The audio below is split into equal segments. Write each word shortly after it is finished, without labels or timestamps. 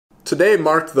Today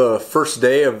marked the first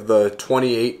day of the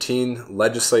 2018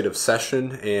 legislative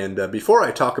session, and before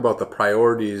I talk about the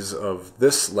priorities of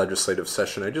this legislative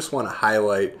session, I just want to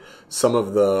highlight some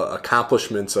of the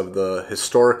accomplishments of the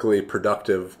historically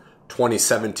productive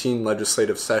 2017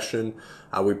 legislative session.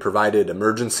 We provided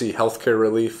emergency health care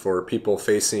relief for people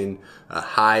facing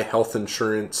high health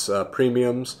insurance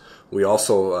premiums. We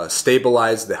also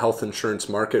stabilized the health insurance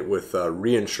market with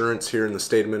reinsurance here in the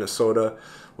state of Minnesota.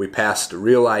 We passed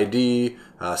Real ID,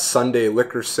 Sunday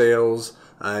liquor sales,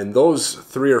 and those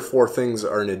 3 or 4 things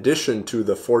are in addition to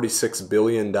the $46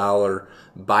 billion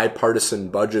bipartisan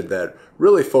budget that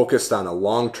really focused on a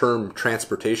long-term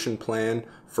transportation plan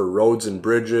for roads and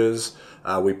bridges.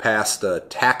 We passed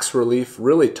tax relief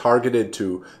really targeted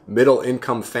to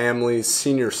middle-income families,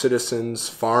 senior citizens,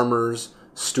 farmers,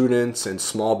 students, and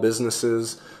small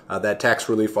businesses. That tax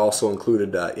relief also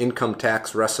included income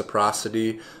tax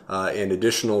reciprocity and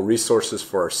additional resources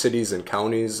for our cities and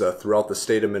counties throughout the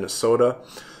state of Minnesota.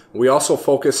 We also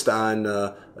focused on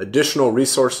additional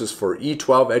resources for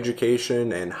E-12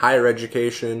 education and higher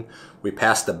education. We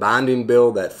passed a bonding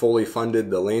bill that fully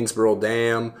funded the Lanesboro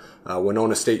Dam,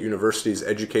 Winona State University's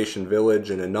Education Village,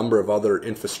 and a number of other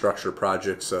infrastructure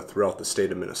projects throughout the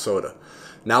state of Minnesota.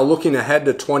 Now looking ahead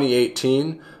to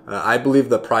 2018, I believe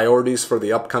the priorities for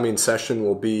the upcoming session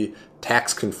will be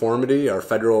tax conformity. Our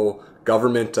federal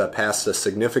government passed a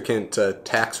significant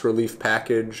tax relief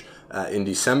package in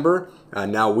December.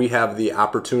 Now we have the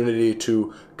opportunity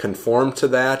to conform to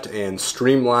that and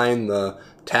streamline the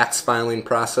tax filing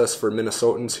process for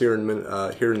Minnesotans here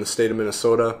in the state of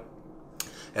Minnesota,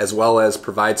 as well as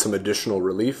provide some additional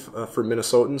relief for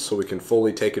Minnesotans so we can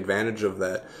fully take advantage of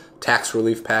that tax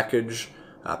relief package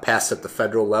passed at the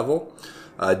federal level.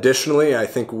 Additionally, I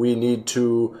think we need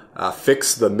to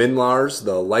fix the MNLARS,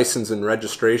 the license and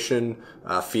registration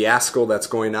fiasco that's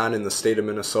going on in the state of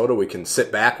Minnesota. We can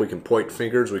sit back, we can point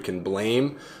fingers, we can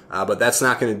blame, but that's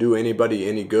not going to do anybody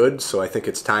any good. So I think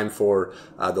it's time for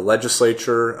the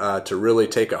legislature to really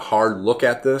take a hard look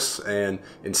at this, and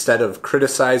instead of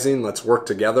criticizing, let's work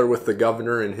together with the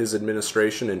governor and his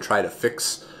administration and try to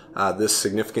fix this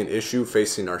significant issue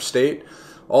facing our state.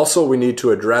 Also, we need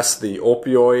to address the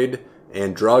opioid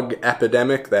and drug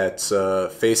epidemic that's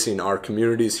facing our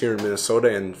communities here in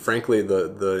Minnesota and frankly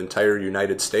the entire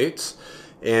United States.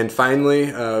 And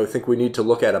finally, I think we need to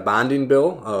look at a bonding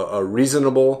bill, a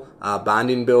reasonable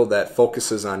bonding bill that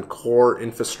focuses on core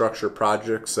infrastructure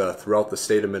projects throughout the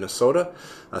state of Minnesota.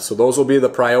 So those will be the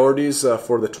priorities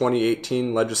for the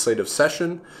 2018 legislative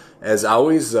session. As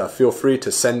always, feel free to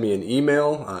send me an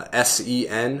email,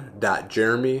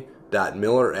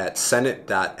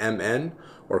 sen.jeremy.miller@senate.mn,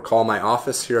 or call my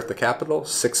office here at the Capitol,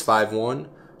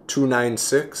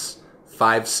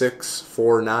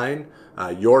 651-296-5649.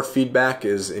 Your feedback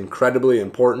is incredibly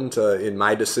important in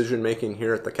my decision making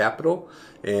here at the Capitol.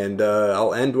 And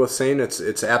I'll end with saying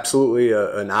it's absolutely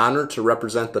an honor to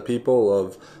represent the people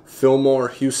of Fillmore,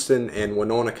 Houston, and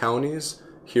Winona counties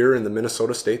here in the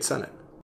Minnesota State Senate.